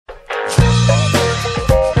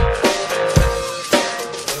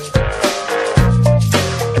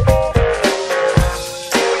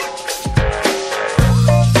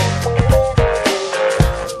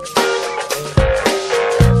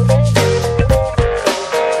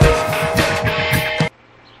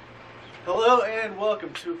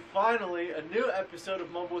to finally a new episode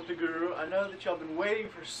of Mobile with the Guru. I know that y'all been waiting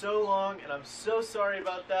for so long, and I'm so sorry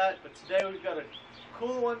about that, but today we've got a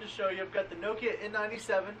cool one to show you. I've got the Nokia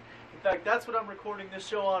N97. In fact, that's what I'm recording this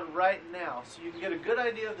show on right now, so you can get a good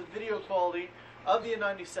idea of the video quality of the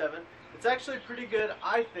N97. It's actually pretty good,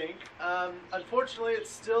 I think. Unfortunately,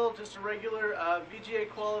 it's still just a regular VGA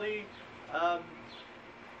quality,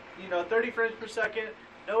 30 frames per second.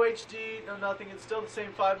 No HD, no nothing. It's still the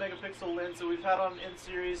same 5 megapixel lens that we've had on N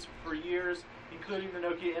series for years, including the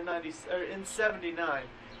Nokia N79,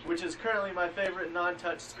 which is currently my favorite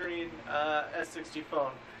non-touch screen S60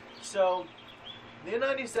 phone. So the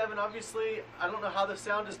N97, obviously, I don't know how the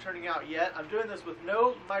sound is turning out yet. I'm doing this with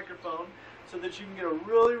no microphone so that you can get a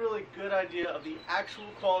really, really good idea of the actual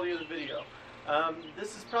quality of the video.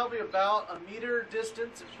 This is probably about a meter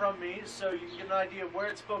distance from me, so you can get an idea of where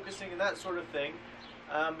it's focusing and that sort of thing.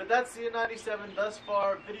 But that's the N97 thus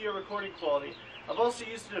far video recording quality. I've also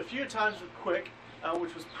used it a few times with Quick,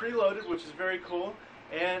 which was preloaded, which is very cool,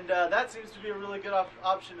 and that seems to be a really good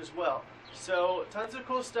option as well. So tons of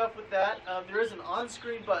cool stuff with that. There is an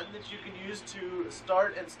on-screen button that you can use to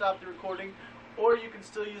start and stop the recording, or you can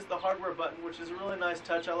still use the hardware button, which is a really nice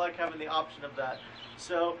touch. I like having the option of that.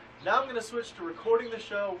 So now I'm going to switch to recording the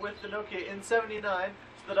show with the Nokia N79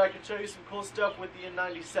 so that I can show you some cool stuff with the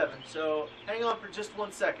N97. So hang on for just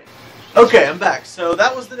 1 second. Okay, I'm back. So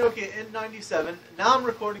that was the Nokia N97. Now I'm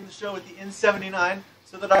recording the show with the N79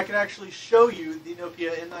 so that I can actually show you the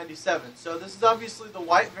Nokia N97. So this is obviously the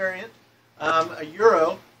white variant, a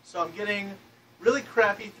Euro. So I'm getting really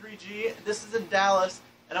crappy 3G. This is in Dallas.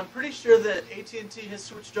 And I'm pretty sure that AT&T has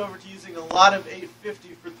switched over to using a lot of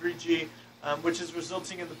 850 for 3G, which is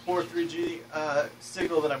resulting in the poor 3G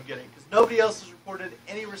signal that I'm getting. Because nobody else has reported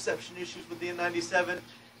any reception issues with the N97.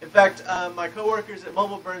 In fact, my coworkers at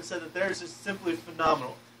Mobile Burn said that theirs is simply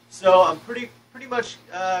phenomenal. So I'm pretty much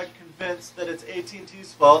convinced that it's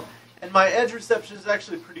AT&T's fault. And my edge reception is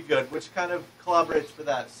actually pretty good, which kind of corroborates for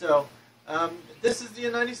that. So this is the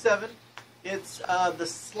N97. It's the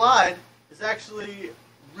slide is actually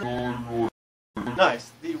really nice.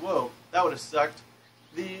 Whoa, that would have sucked.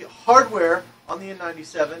 The hardware on the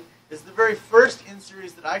N97 is the very first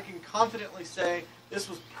N-Series that I can confidently say this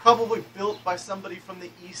was probably built by somebody from the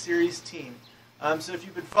E-Series team. So if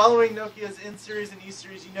you've been following Nokia's N-Series and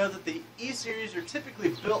E-Series, you know that the E-Series are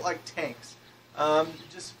typically built like tanks.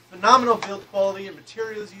 Just phenomenal build quality and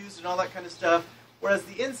materials used and all that kind of stuff, whereas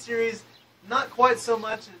the N-Series, not quite so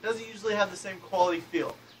much, and it doesn't usually have the same quality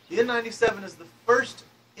feel. The N97 is the first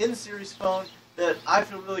N-Series phone that I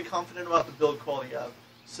feel really confident about the build quality of.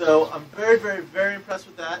 So I'm very, very, very impressed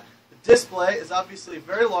with that. The display is obviously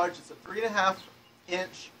very large. It's a 3.5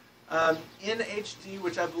 inch in HD,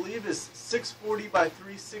 which I believe is 640 by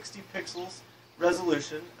 360 pixels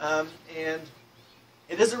resolution. And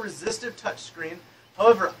it is a resistive touchscreen.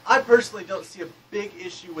 However, I personally don't see a big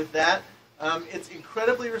issue with that. It's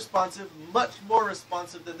incredibly responsive, much more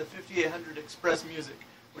responsive than the 5800 Express Music,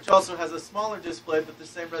 which also has a smaller display but the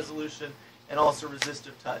same resolution and also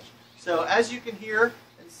resistive touch. So as you can hear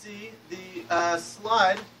and see, the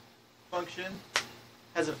slide function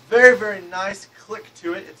has a very, very nice click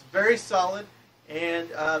to it. It's very solid, and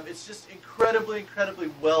it's just incredibly, incredibly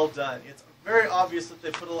well done. It's very obvious that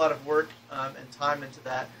they put a lot of work and time into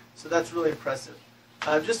that, so that's really impressive.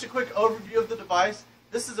 Just a quick overview of the device.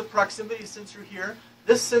 This is a proximity sensor here.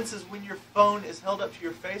 This senses when your phone is held up to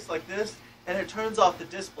your face like this, and it turns off the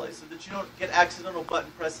display so that you don't get accidental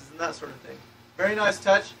button presses and that sort of thing. Very nice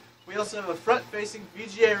touch. We also have a front-facing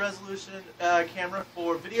VGA resolution camera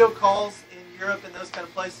for video calls in Europe and those kind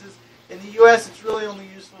of places. In the US, it's really only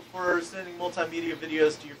useful for sending multimedia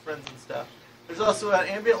videos to your friends and stuff. There's also an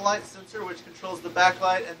ambient light sensor which controls the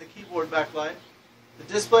backlight and the keyboard backlight. The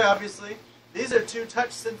display, obviously. These are two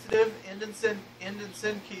touch-sensitive end and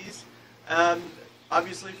send keys,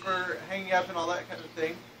 obviously for hanging up and all that kind of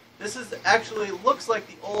thing. This is actually looks like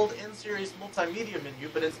the old N-Series multimedia menu,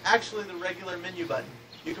 but it's actually the regular menu button.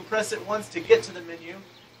 You can press it once to get to the menu.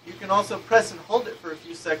 You can also press and hold it for a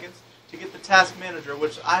few seconds to get the Task Manager,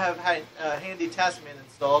 which I have had handy Taskman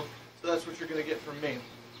installed, so that's what you're going to get from me.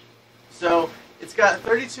 So it's got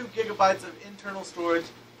 32 gigabytes of internal storage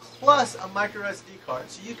plus a micro SD card.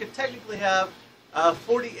 So you could technically have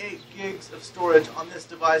 48 gigs of storage on this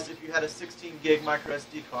device if you had a 16 gig micro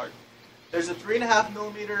SD card. There's a 3.5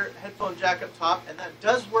 millimeter headphone jack up top, and that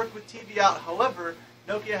does work with TV out. However,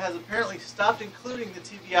 Nokia has apparently stopped including the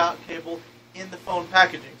TV out cable in the phone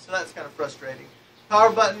packaging, so that's kind of frustrating.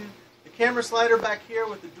 Power button, the camera slider back here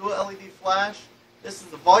with the dual LED flash. This is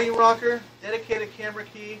the volume rocker, dedicated camera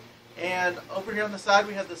key, and over here on the side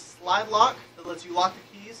we have the slide lock that lets you lock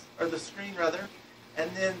the keys, or the screen rather. and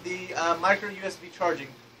then the micro USB charging.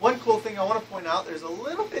 One cool thing I want to point out, there's a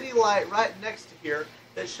little bitty light right next to here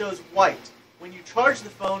that shows white. When you charge the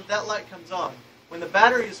phone, that light comes on. When the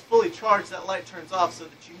battery is fully charged, that light turns off so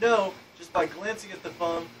that you know, just by glancing at the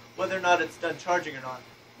phone, whether or not it's done charging or not.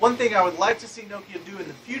 One thing I would like to see Nokia do in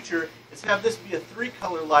the future is have this be a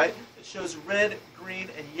 3-color light that shows red, green,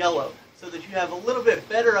 and yellow, so that you have a little bit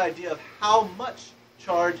better idea of how much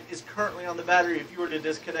charge is currently on the battery if you were to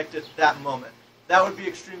disconnect it at that moment. That would be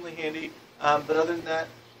extremely handy, but other than that,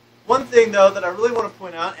 one thing though that I really want to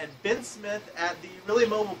point out, and Ben Smith at the Really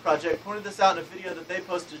Mobile Project pointed this out in a video that they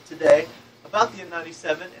posted today about the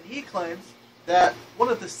N97, and he claims that one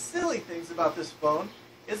of the silly things about this phone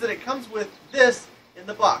is that it comes with this in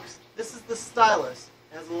the box. This is the stylus.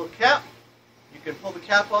 It has a little cap. You can pull the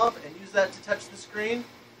cap off and use that to touch the screen,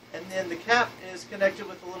 and then the cap is connected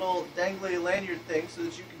with a little dangly lanyard thing so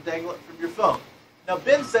that you can dangle it from your phone. Now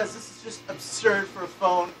Ben says this is just absurd for a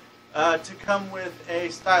phone to come with a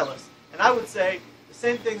stylus. And I would say the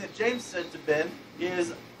same thing that James said to Ben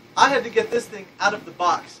is, I had to get this thing out of the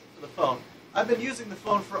box for the phone. I've been using the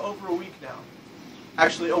phone for over a week now.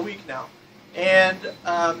 Actually, a week now. And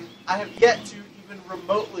I have yet to even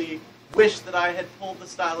remotely wish that I had pulled the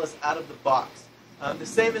stylus out of the box. The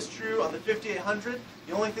same is true on the 5800.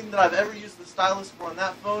 The only thing that I've ever used the stylus for on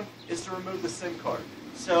that phone is to remove the SIM card.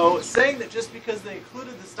 So saying that just because they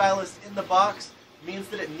included the stylus in the box means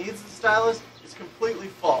that it needs the stylus is completely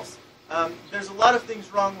false. There's a lot of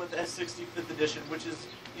things wrong with S60 5th edition, which is,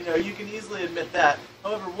 you can easily admit that.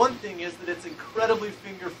 However, one thing is that it's incredibly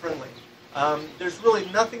finger friendly. There's really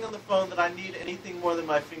nothing on the phone that I need anything more than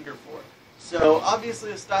my finger for. So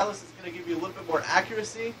obviously a stylus is going to give you a little bit more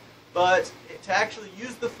accuracy, but to actually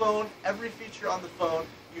use the phone, every feature on the phone,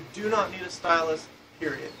 you do not need a stylus,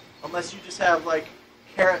 period. Unless you just have like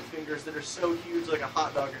carrot fingers that are so huge like a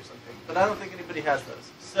hot dog or something. But I don't think anybody has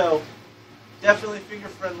those. So definitely finger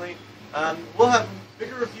friendly. We'll have a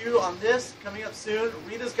bigger review on this coming up soon.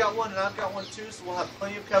 Rita's got one and I've got one too, so we'll have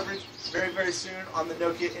plenty of coverage very, very soon on the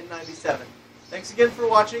Nokia N97. Thanks again for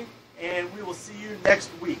watching, and we will see you next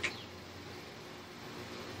week.